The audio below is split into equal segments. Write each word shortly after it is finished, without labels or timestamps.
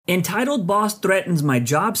Entitled boss threatens my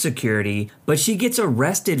job security, but she gets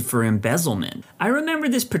arrested for embezzlement. I remember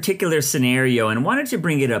this particular scenario and wanted to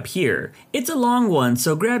bring it up here. It's a long one,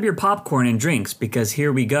 so grab your popcorn and drinks because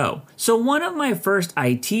here we go. So one of my first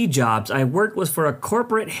IT jobs I worked was for a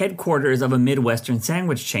corporate headquarters of a Midwestern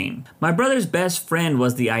sandwich chain. My brother's best friend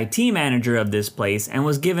was the IT manager of this place and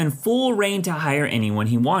was given full reign to hire anyone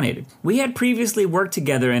he wanted. We had previously worked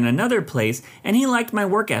together in another place and he liked my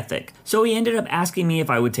work ethic, so he ended up asking me if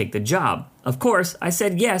I would take the job. Of course, I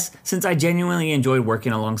said yes since I genuinely enjoyed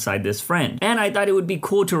working alongside this friend, and I thought it would be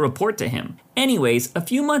cool to report to him. Anyways, a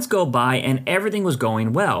few months go by and everything was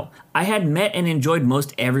going well. I had met and enjoyed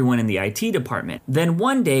most everyone in the IT department. Then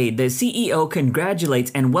one day, the CEO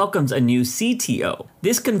congratulates and welcomes a new CTO.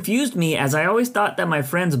 This confused me as I always thought that my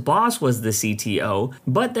friend's boss was the CTO,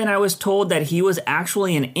 but then I was told that he was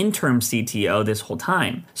actually an interim CTO this whole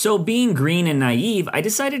time. So being green and naive, I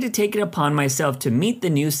decided to take it upon myself to meet the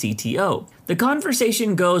new CTO. The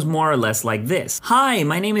conversation goes more or less like this. Hi,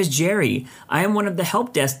 my name is Jerry. I am one of the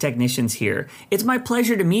help desk technicians here. It's my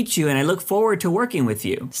pleasure to meet you and I look forward to working with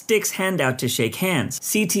you. Sticks hand out to shake hands.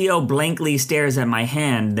 CTO blankly stares at my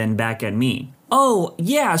hand, then back at me. Oh,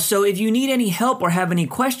 yeah, so if you need any help or have any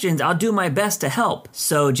questions, I'll do my best to help.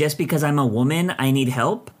 So just because I'm a woman, I need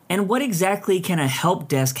help? And what exactly can a help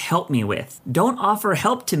desk help me with? Don't offer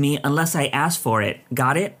help to me unless I ask for it.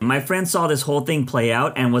 Got it? My friend saw this whole thing play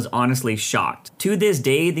out and was honestly shocked. To this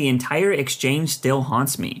day, the entire exchange still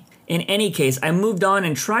haunts me. In any case, I moved on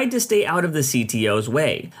and tried to stay out of the CTO's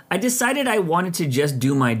way. I decided I wanted to just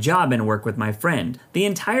do my job and work with my friend. The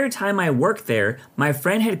entire time I worked there, my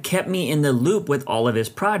friend had kept me in the loop with all of his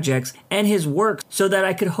projects and his work so that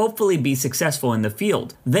I could hopefully be successful in the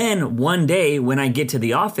field. Then, one day, when I get to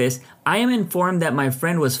the office, I am informed that my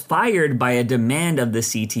friend was fired by a demand of the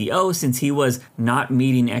CTO since he was not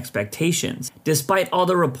meeting expectations. Despite all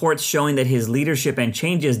the reports showing that his leadership and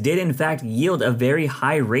changes did in fact yield a very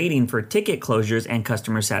high rating for ticket closures and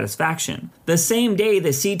customer satisfaction. The same day, the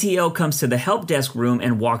CTO comes to the help desk room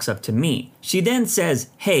and walks up to me. She then says,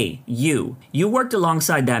 "Hey, you worked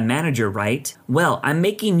alongside that manager, right? Well, I'm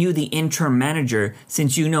making you the interim manager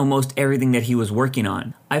since you know most everything that he was working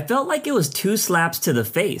on." I felt like it was two slaps to the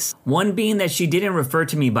face. One being that she didn't refer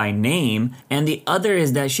to me by name, and the other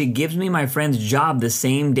is that she gives me my friend's job the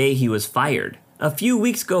same day he was fired. A few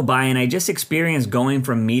weeks go by and I just experienced going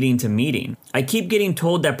from meeting to meeting. I keep getting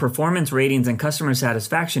told that performance ratings and customer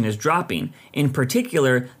satisfaction is dropping. In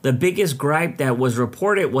particular, the biggest gripe that was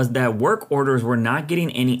reported was that work orders were not getting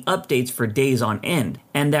any updates for days on end,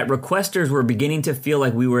 and that requesters were beginning to feel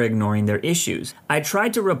like we were ignoring their issues. I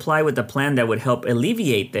tried to reply with a plan that would help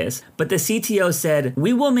alleviate this, but the CTO said,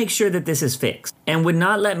 "We will make sure that this is fixed," and would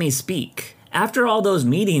not let me speak. After all those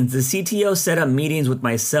meetings, the CTO set up meetings with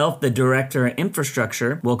myself, the director of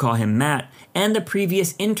infrastructure, we'll call him Matt, and the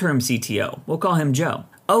previous interim CTO, we'll call him Joe.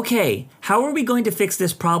 Okay, how are we going to fix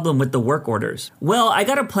this problem with the work orders? Well, I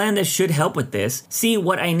got a plan that should help with this. See,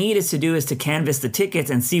 what I need is to canvass the tickets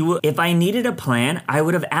and see if I needed a plan, I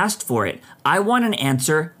would have asked for it. I want an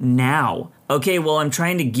answer now. Okay, well, I'm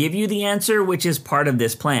trying to give you the answer, which is part of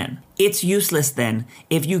this plan. It's useless then.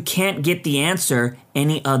 If you can't get the answer,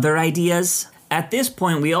 any other ideas? At this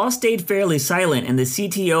point, we all stayed fairly silent and the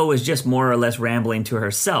CTO was just more or less rambling to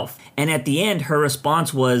herself. And at the end, her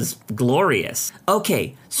response was glorious.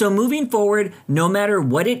 Okay, so moving forward, no matter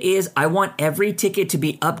what it is, I want every ticket to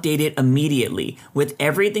be updated immediately with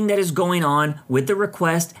everything that is going on with the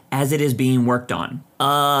request as it is being worked on.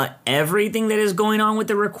 Everything that is going on with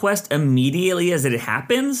the request immediately as it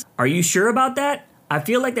happens? Are you sure about that? I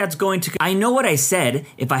feel like that's going to... I know what I said.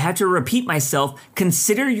 If I have to repeat myself,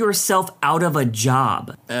 consider yourself out of a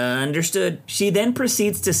job. Understood. She then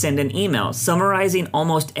proceeds to send an email summarizing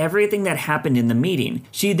almost everything that happened in the meeting.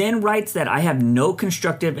 She then writes that I have no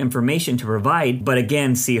constructive information to provide, but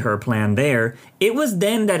again, see her plan there. It was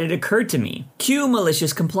then that it occurred to me. Cue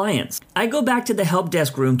malicious compliance. I go back to the help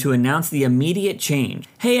desk room to announce the immediate change.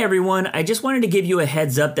 Hey everyone, I just wanted to give you a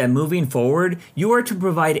heads up that moving forward, you are to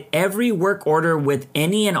provide every work order with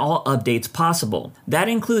any and all updates possible. That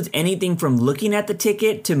includes anything from looking at the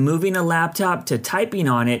ticket to moving a laptop to typing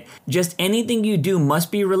on it. Just anything you do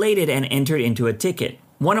must be related and entered into a ticket.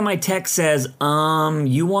 One of my techs says,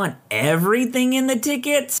 you want everything in the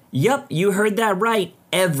tickets? Yup, you heard that right.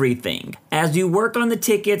 Everything. As you work on the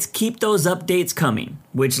tickets, keep those updates coming.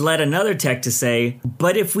 Which led another tech to say,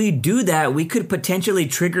 but if we do that, we could potentially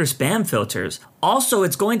trigger spam filters. Also,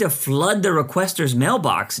 it's going to flood the requester's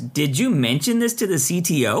mailbox. Did you mention this to the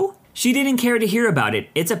CTO? She didn't care to hear about it.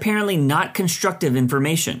 It's apparently not constructive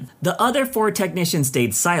information. The other 4 technicians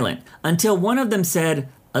stayed silent until one of them said,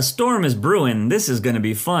 A storm is brewing, this is gonna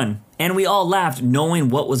be fun. And we all laughed knowing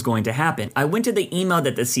what was going to happen. I went to the email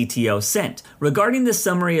that the CTO sent regarding the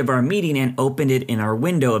summary of our meeting and opened it in our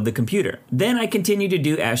window of the computer. Then I continued to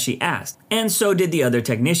do as she asked, and so did the other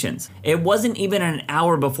technicians. It wasn't even an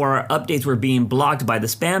hour before our updates were being blocked by the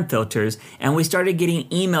spam filters, and we started getting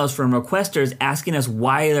emails from requesters asking us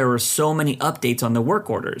why there were so many updates on the work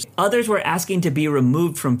orders. Others were asking to be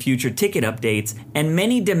removed from future ticket updates, and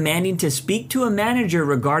many demanding to speak to a manager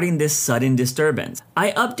regarding this sudden disturbance.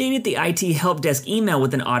 I updated the IT help desk email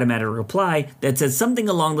with an automatic reply that said something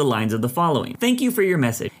along the lines of the following. Thank you for your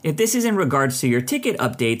message. If this is in regards to your ticket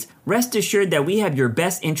updates, rest assured that we have your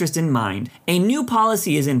best interest in mind. A new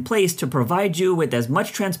policy is in place to provide you with as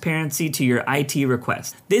much transparency to your IT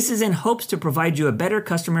requests. This is in hopes to provide you a better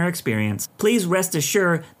customer experience. Please rest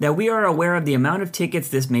assured that we are aware of the amount of tickets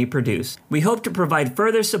this may produce. We hope to provide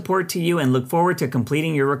further support to you and look forward to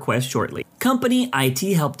completing your request shortly. Company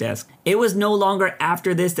IT Help Desk. It was no longer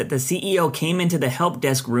after this that the CEO came into the help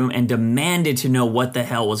desk room and demanded to know what the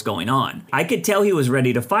hell was going on. I could tell he was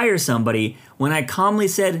ready to fire somebody when I calmly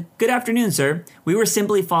said, "Good afternoon, sir. We were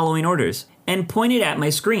simply following orders," and pointed at my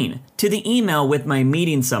screen to the email with my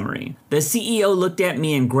meeting summary. The CEO looked at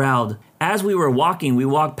me and growled. As we were walking, we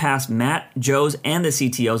walked past Matt, Joe's, and the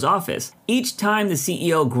CTO's office. Each time the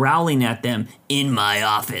CEO growling at them, "In my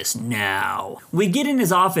office now." We get in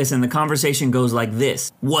his office and the conversation goes like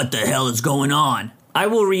this. "What the hell is going on?" I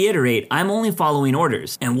will reiterate, I'm only following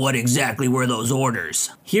orders. "And what exactly were those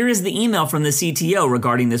orders?" Here is the email from the CTO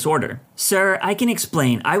regarding this order. "Sir, I can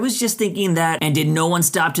explain. I was just thinking that..." "And did no one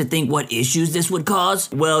stop to think what issues this would cause?"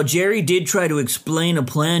 "Well, Jerry did try to explain a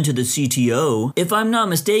plan to the CTO. If I'm not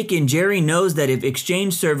mistaken, Jerry knows that if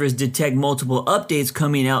Exchange servers detect multiple updates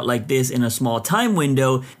coming out like this in a small time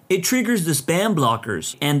window, it triggers the spam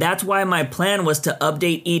blockers. And that's why my plan was to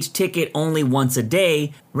update each ticket only once a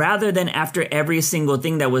day, rather than after every single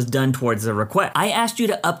thing that was done towards the request. I asked you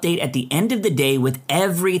to update at the end of the day with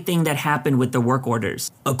everything that happened with the work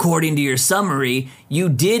orders. According to your summary, you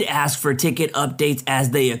did ask for ticket updates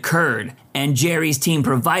as they occurred, and Jerry's team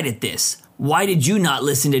provided this. Why did you not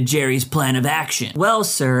listen to Jerry's plan of action?" "Well,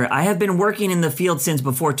 sir, I have been working in the field since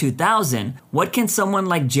before 2000. What can someone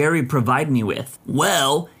like Jerry provide me with?"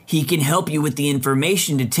 "Well, he can help you with the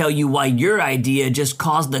information to tell you why your idea just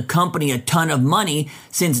caused the company a ton of money,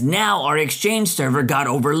 since now our Exchange server got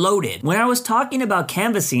overloaded." When I was talking about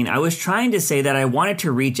canvassing, I was trying to say that I wanted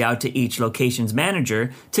to reach out to each location's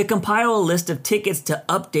manager to compile a list of tickets to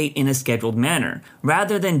update in a scheduled manner,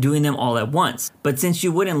 rather than doing them all at once. But since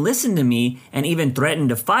you wouldn't listen to me and even threatened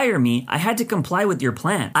to fire me, I had to comply with your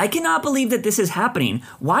plan. I cannot believe that this is happening.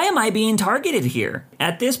 Why am I being targeted here?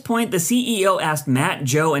 At this point, the CEO asked Matt,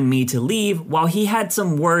 Joe, and me to leave while he had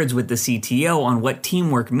some words with the CTO on what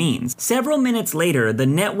teamwork means. Several minutes later, the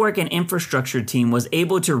network and infrastructure team was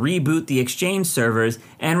able to reboot the Exchange servers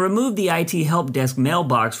and remove the IT help desk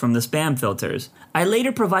mailbox from the spam filters. I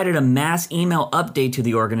later provided a mass email update to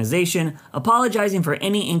the organization, apologizing for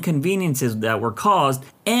any inconveniences that were caused,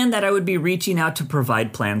 and that I would be reaching out to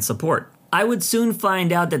provide planned support. I would soon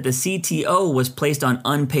find out that the CTO was placed on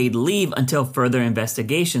unpaid leave until further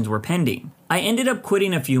investigations were pending. I ended up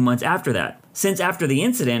quitting a few months after that, since after the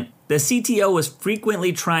incident, the CTO was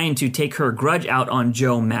frequently trying to take her grudge out on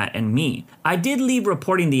Joe, Matt, and me. I did leave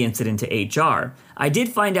reporting the incident to HR. I did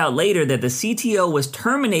find out later that the CTO was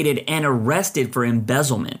terminated and arrested for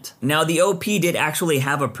embezzlement. Now, the OP did actually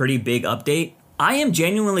have a pretty big update. I am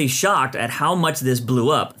genuinely shocked at how much this blew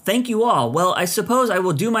up. Thank you all. Well, I suppose I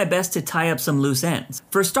will do my best to tie up some loose ends.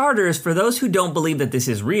 For starters, for those who don't believe that this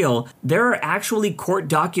is real, there are actually court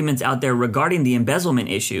documents out there regarding the embezzlement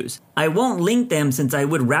issues. I won't link them since I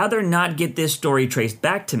would rather not get this story traced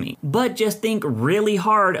back to me. But just think really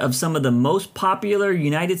hard of some of the most popular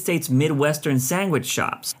United States Midwestern sandwich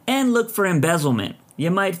shops and look for embezzlement. You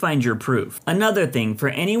might find your proof. Another thing, for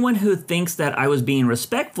anyone who thinks that I was being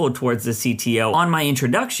respectful towards the CTO on my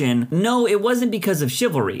introduction, no, it wasn't because of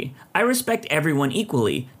chivalry. I respect everyone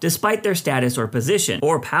equally, despite their status or position,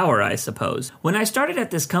 or power, I suppose. When I started at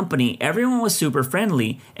this company, everyone was super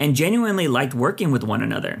friendly and genuinely liked working with one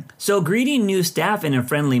another. So greeting new staff in a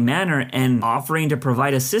friendly manner and offering to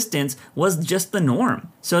provide assistance was just the norm.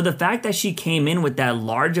 So the fact that she came in with that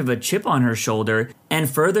large of a chip on her shoulder and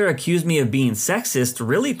further accused me of being sexist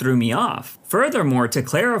really threw me off. Furthermore, to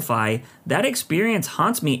clarify, that experience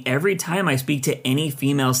haunts me every time I speak to any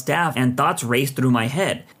female staff and thoughts race through my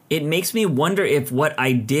head. It makes me wonder if what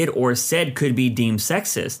I did or said could be deemed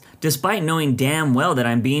sexist, despite knowing damn well that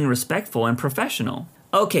I'm being respectful and professional.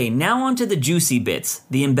 Okay, now on to the juicy bits,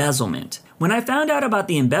 the embezzlement. When I found out about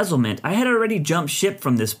the embezzlement, I had already jumped ship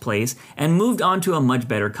from this place and moved on to a much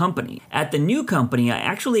better company. At the new company, I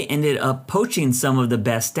actually ended up poaching some of the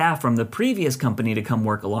best staff from the previous company to come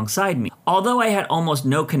work alongside me. Although I had almost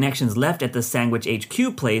no connections left at the Sandwich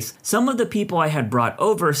HQ place, some of the people I had brought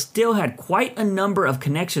over still had quite a number of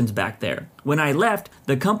connections back there. When I left,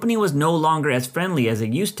 the company was no longer as friendly as it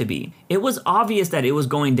used to be. It was obvious that it was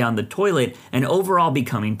going down the toilet and overall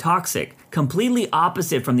becoming toxic, completely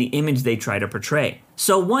opposite from the image they try to portray.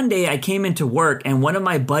 So one day I came into work and one of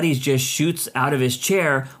my buddies just shoots out of his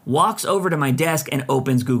chair, walks over to my desk and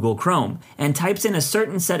opens Google Chrome, and types in a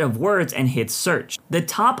certain set of words and hits search. The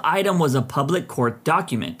top item was a public court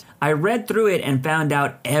document. I read through it and found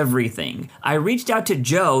out everything. I reached out to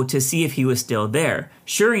Joe to see if he was still there.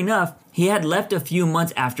 Sure enough, he had left a few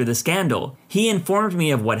months after the scandal. He informed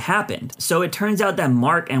me of what happened. So it turns out that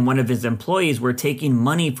Mark and one of his employees were taking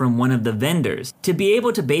money from one of the vendors to be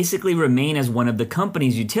able to basically remain as one of the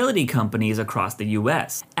company's utility companies across the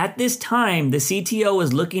US. At this time, the CTO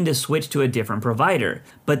was looking to switch to a different provider,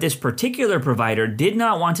 but this particular provider did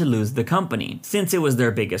not want to lose the company since it was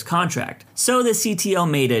their biggest contract. So the CTO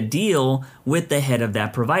made a deal with the head of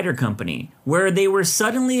that provider company, where they were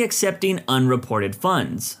suddenly accepting unreported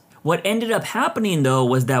funds. What ended up happening though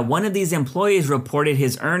was that one of these employees reported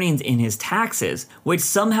his earnings in his taxes, which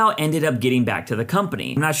somehow ended up getting back to the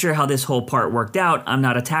company. I'm not sure how this whole part worked out, I'm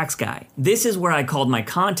not a tax guy. This is where I called my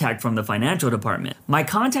contact from the financial department. My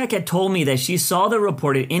contact had told me that she saw the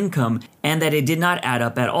reported income and that it did not add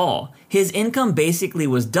up at all. His income basically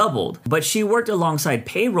was doubled, but she worked alongside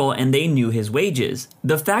payroll and they knew his wages.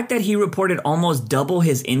 The fact that he reported almost double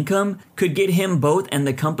his income could get him both and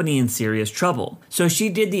the company in serious trouble. So she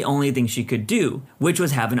did the only thing she could do, which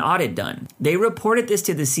was have an audit done. They reported this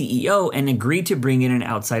to the CEO and agreed to bring in an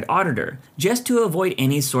outside auditor, just to avoid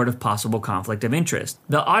any sort of possible conflict of interest.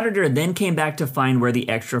 The auditor then came back to find where the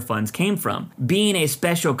extra funds came from, being a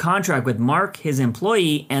special contract with Mark, his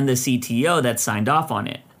employee, and the CTO that signed off on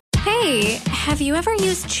it. Hey, have you ever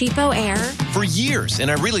used Cheapo Air? For years,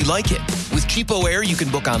 and I really like it. With Cheapo Air, you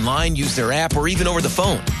can book online, use their app, or even over the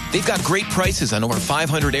phone. They've got great prices on over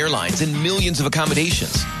 500 airlines and millions of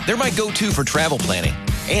accommodations. They're my go-to for travel planning.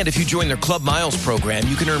 And if you join their Club Miles program,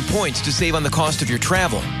 you can earn points to save on the cost of your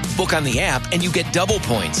travel. Book on the app, and you get double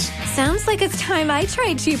points. Sounds like it's time I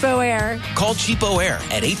tried Cheapo Air. Call Cheapo Air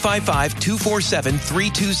at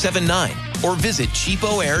 855-247-3279 or visit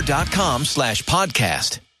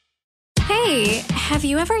cheapoair.com/podcast. Hey, have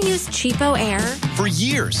you ever used Cheapo Air? For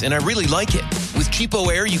years, and I really like it. With Cheapo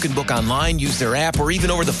Air, you can book online, use their app, or even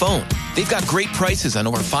over the phone. They've got great prices on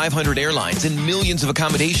over 500 airlines and millions of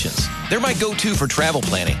accommodations. They're my go-to for travel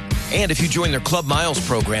planning. And if you join their Club Miles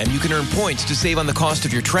program, you can earn points to save on the cost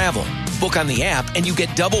of your travel. Book on the app, and you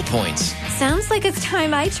get double points. Sounds like it's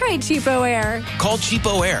time I tried Cheapo Air. Call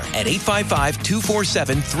Cheapo Air at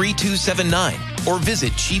 855-247-3279 or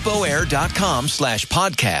visit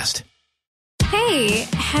cheapoair.com/podcast. Hey,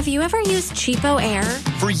 have you ever used Cheapo Air?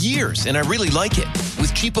 For years, and I really like it.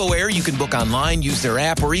 With Cheapo Air, you can book online, use their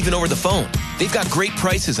app, or even over the phone. They've got great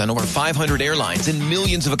prices on over 500 airlines and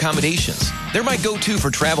millions of accommodations. They're my go-to for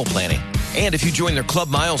travel planning. And if you join their Club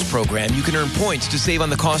Miles program, you can earn points to save on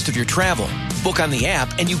the cost of your travel. Book on the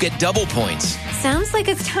app, and you get double points. Sounds like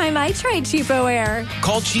it's time I tried Cheapo Air.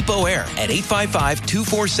 Call Cheapo Air at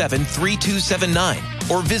 855-247-3279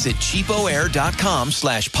 or visit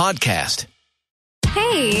cheapoair.com/podcast.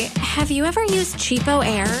 Hey, have you ever used Cheapo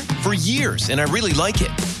Air? For years, and I really like it.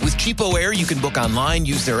 With Cheapo Air, you can book online,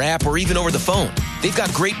 use their app, or even over the phone. They've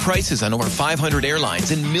got great prices on over 500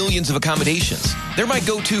 airlines and millions of accommodations. They're my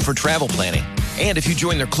go-to for travel planning. And if you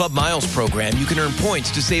join their Club Miles program, you can earn points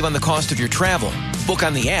to save on the cost of your travel. Book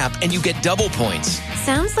on the app, and you get double points.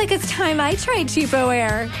 Sounds like it's time I tried Cheapo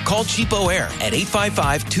Air. Call Cheapo Air at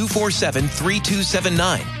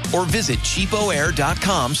 855-247-3279 or visit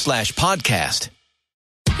cheapoair.com/podcast.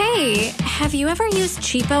 Hey, have you ever used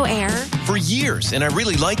Cheapo Air? For years, and I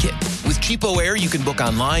really like it. With Cheapo Air, you can book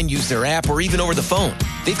online, use their app, or even over the phone.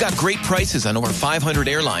 They've got great prices on over 500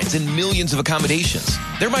 airlines and millions of accommodations.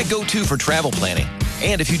 They're my go-to for travel planning.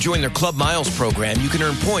 And if you join their Club Miles program, you can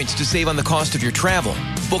earn points to save on the cost of your travel.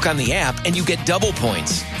 Book on the app, and you get double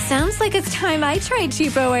points. Sounds like it's time I tried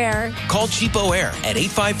Cheapo Air. Call Cheapo Air at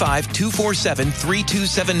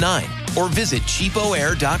 855-247-3279 or visit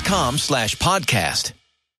cheapoair.com/podcast.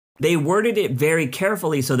 They worded it very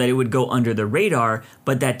carefully so that it would go under the radar,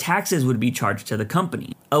 but that taxes would be charged to the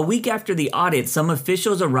company. A week after the audit, some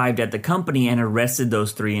officials arrived at the company and arrested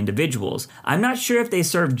those 3 individuals. I'm not sure if they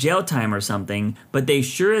served jail time or something, but they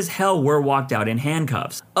sure as hell were walked out in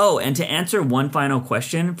handcuffs. Oh, and to answer one final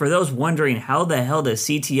question, for those wondering how the hell the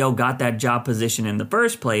CTO got that job position in the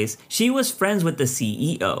first place, she was friends with the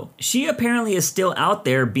CEO. She apparently is still out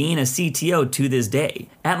there being a CTO to this day.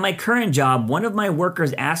 At my current job, one of my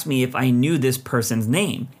workers asked me if I knew this person's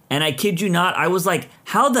name. And I kid you not, I was like,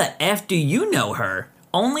 how the F do you know her?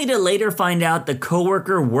 Only to later find out the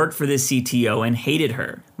coworker worked for the CTO and hated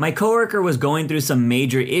her. My coworker was going through some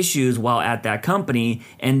major issues while at that company,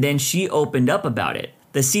 and then she opened up about it.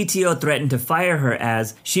 The CTO threatened to fire her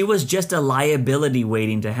as she was just a liability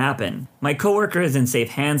waiting to happen. My coworker is in safe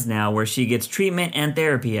hands now where she gets treatment and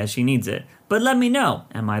therapy as she needs it. But let me know,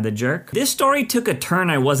 am I the jerk? This story took a turn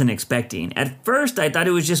I wasn't expecting. At first, I thought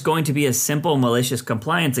it was just going to be a simple malicious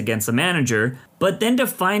compliance against the manager, but then to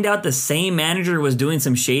find out the same manager was doing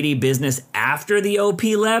some shady business after the OP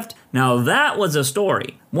left, now that was a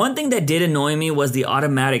story. One thing that did annoy me was the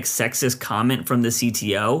automatic sexist comment from the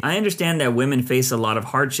CTO. I understand that women face a lot of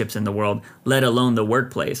hardships in the world, let alone the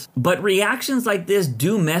workplace. But reactions like this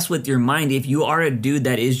do mess with your mind if you are a dude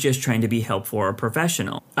that is just trying to be helpful or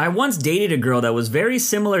professional. I once dated a girl that was very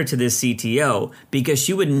similar to this CTO because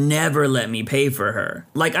she would never let me pay for her.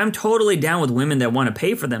 Like, I'm totally down with women that want to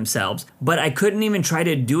pay for themselves, but I couldn't even try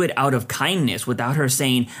to do it out of kindness without her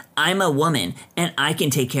saying, I'm a woman and I can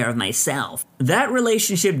take care of myself. That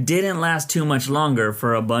relationship didn't last too much longer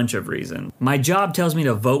for a bunch of reasons. My job tells me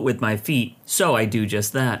to vote with my feet, so I do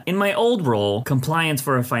just that. In my old role, compliance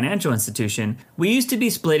for a financial institution, we used to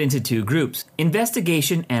be split into 2 groups,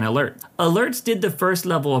 investigation and alert. Alerts did the first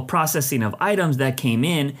level of processing of items that came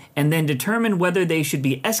in and then determined whether they should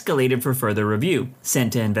be escalated for further review,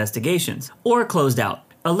 sent to investigations, or closed out.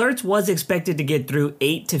 Alerts was expected to get through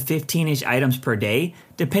 8 to 15-ish items per day,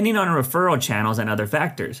 depending on referral channels and other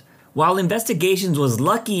factors. While investigations was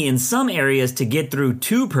lucky in some areas to get through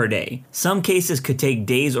 2 per day, some cases could take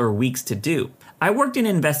days or weeks to do. I worked in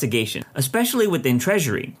investigation, especially within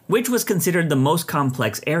Treasury, which was considered the most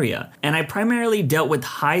complex area, and I primarily dealt with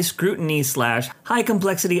high scrutiny / high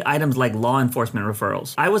complexity items like law enforcement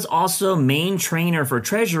referrals. I was also main trainer for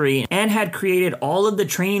Treasury and had created all of the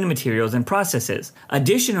training materials and processes.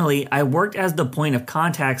 Additionally, I worked as the point of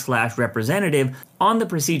contact / representative on the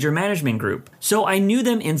procedure management group, so I knew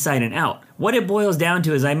them inside and out. What it boils down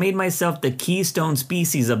to is I made myself the keystone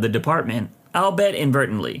species of the department. I'll bet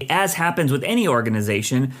inadvertently. As happens with any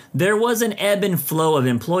organization, there was an ebb and flow of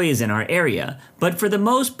employees in our area, but for the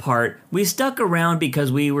most part, we stuck around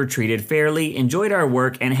because we were treated fairly, enjoyed our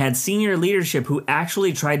work, and had senior leadership who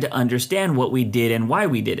actually tried to understand what we did and why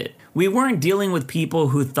we did it. We weren't dealing with people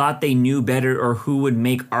who thought they knew better or who would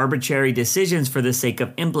make arbitrary decisions for the sake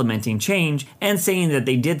of implementing change and saying that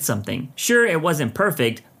they did something. Sure, it wasn't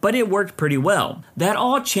perfect, but it worked pretty well. That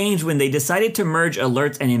all changed when they decided to merge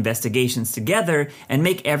alerts and investigations together and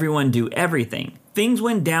make everyone do everything. Things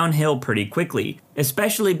went downhill pretty quickly,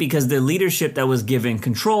 especially because the leadership that was given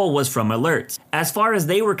control was from alerts. As far as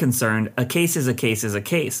they were concerned, a case is a case is a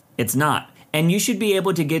case. It's not. And you should be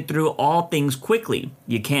able to get through all things quickly.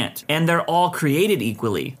 You can't. And they're all created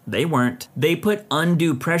equally. They weren't. They put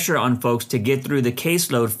undue pressure on folks to get through the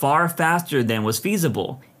caseload far faster than was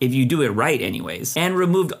feasible, if you do it right anyways, and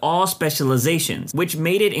removed all specializations, which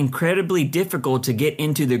made it incredibly difficult to get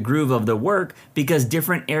into the groove of the work because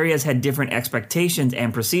different areas had different expectations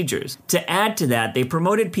and procedures. To add to that, they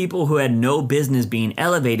promoted people who had no business being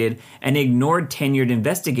elevated and ignored tenured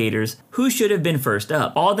investigators who should have been first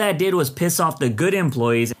up. All that did was piss off the good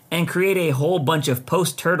employees and create a whole bunch of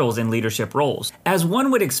post-turtles in leadership roles. As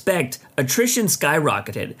one would expect, attrition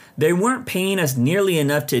skyrocketed. They weren't paying us nearly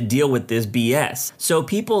enough to deal with this BS, so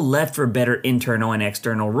people left for better internal and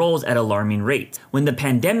external roles at alarming rates. When the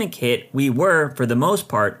pandemic hit, we were, for the most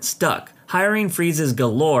part, stuck. Hiring freezes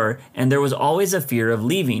galore, and there was always a fear of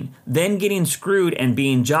leaving, then getting screwed and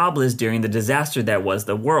being jobless during the disaster that was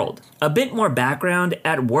the world. A bit more background,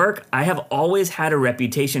 at work, I have always had a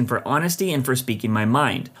reputation for honesty and for speaking my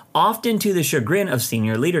mind, often to the chagrin of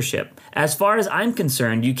senior leadership. As far as I'm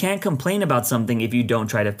concerned, you can't complain about something if you don't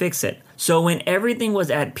try to fix it. So when everything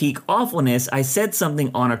was at peak awfulness, I said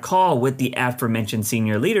something on a call with the aforementioned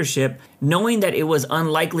senior leadership, knowing that it was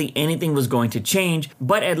unlikely anything was going to change,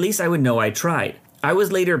 but at least I would know I tried. I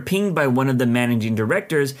was later pinged by one of the managing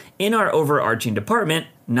directors in our overarching department,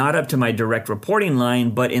 not up to my direct reporting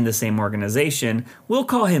line, but in the same organization. We'll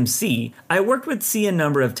call him C. I worked with C a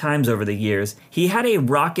number of times over the years. He had a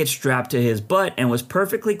rocket strapped to his butt and was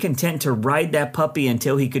perfectly content to ride that puppy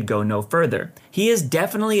until he could go no further. He is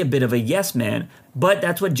definitely a bit of a yes man, but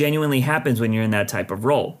that's what genuinely happens when you're in that type of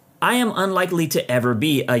role. I am unlikely to ever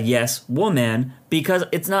be a yes woman because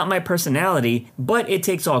it's not my personality, but it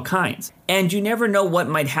takes all kinds. And you never know what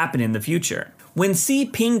might happen in the future. When C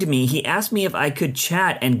pinged me, he asked me if I could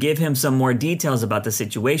chat and give him some more details about the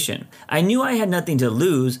situation. I knew I had nothing to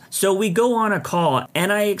lose, so we go on a call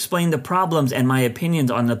and I explain the problems and my opinions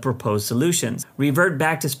on the proposed solutions. Revert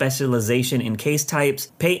back to specialization in case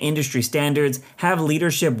types, pay industry standards, have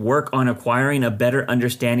leadership work on acquiring a better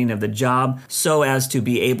understanding of the job so as to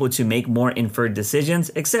be able to make more inferred decisions,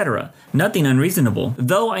 etc. Nothing unreasonable.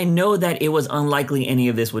 Though I know that it was unlikely any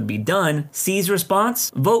of this would be done, C's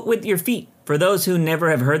response? Vote with your feet. For those who never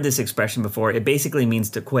have heard this expression before, it basically means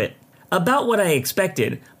to quit. About what I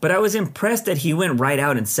expected, but I was impressed that he went right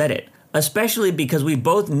out and said it, especially because we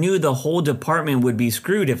both knew the whole department would be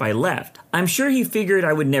screwed if I left. I'm sure he figured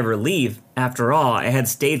I would never leave. After all, I had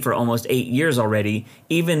stayed for almost 8 years already,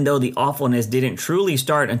 even though the awfulness didn't truly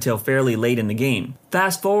start until fairly late in the game.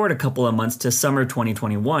 Fast forward a couple of months to summer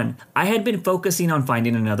 2021. I had been focusing on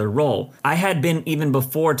finding another role. I had been even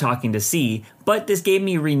before talking to C, but this gave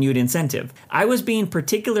me renewed incentive. I was being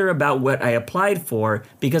particular about what I applied for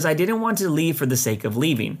because I didn't want to leave for the sake of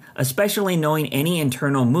leaving, especially knowing any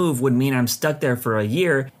internal move would mean I'm stuck there for a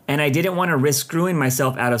year, and I didn't want to risk screwing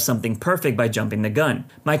myself out of something perfect by jumping the gun.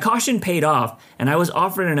 My caution paid off, and I was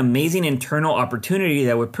offered an amazing internal opportunity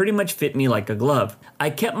that would pretty much fit me like a glove. I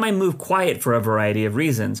kept my move quiet for a variety of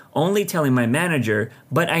reasons, only telling my manager,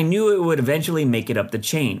 but I knew it would eventually make it up the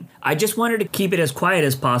chain. I just wanted to keep it as quiet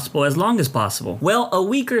as possible, as long as possible. Well, a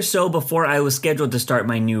week or so before I was scheduled to start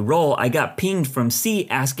my new role, I got pinged from C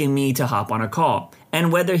asking me to hop on a call,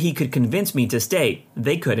 and whether he could convince me to stay.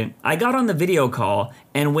 They couldn't. I got on the video call,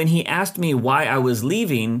 and when he asked me why I was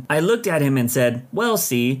leaving, I looked at him and said, "Well,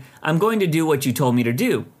 C, I'm going to do what you told me to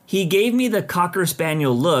do." He gave me the Cocker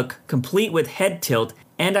Spaniel look, complete with head tilt,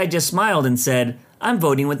 and I just smiled and said, "I'm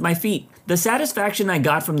voting with my feet." The satisfaction I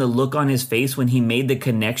got from the look on his face when he made the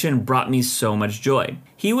connection brought me so much joy.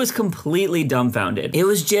 He was completely dumbfounded. It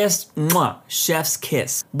was just, mwah, chef's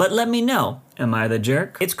kiss. But let me know, am I the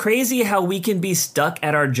jerk? It's crazy how we can be stuck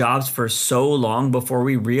at our jobs for so long before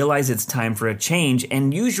we realize it's time for a change,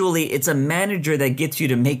 and usually it's a manager that gets you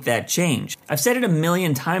to make that change. I've said it a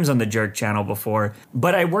million times on the Jerk channel before,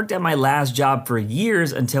 but I worked at my last job for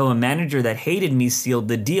years until a manager that hated me sealed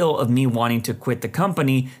the deal of me wanting to quit the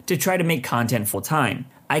company to try to make content full time.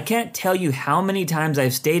 I can't tell you how many times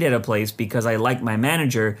I've stayed at a place because I liked my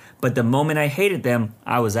manager, but the moment I hated them,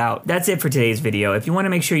 I was out. That's it for today's video. If you want to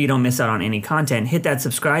make sure you don't miss out on any content, hit that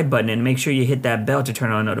subscribe button and make sure you hit that bell to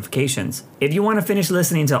turn on notifications. If you want to finish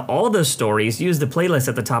listening to all those stories, use the playlist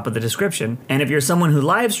at the top of the description. And if you're someone who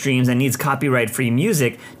live streams and needs copyright-free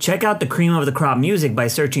music, check out the Cream of the Crop music by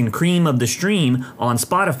searching Cream of the Stream on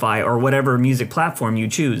Spotify or whatever music platform you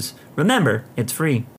choose. Remember, it's free.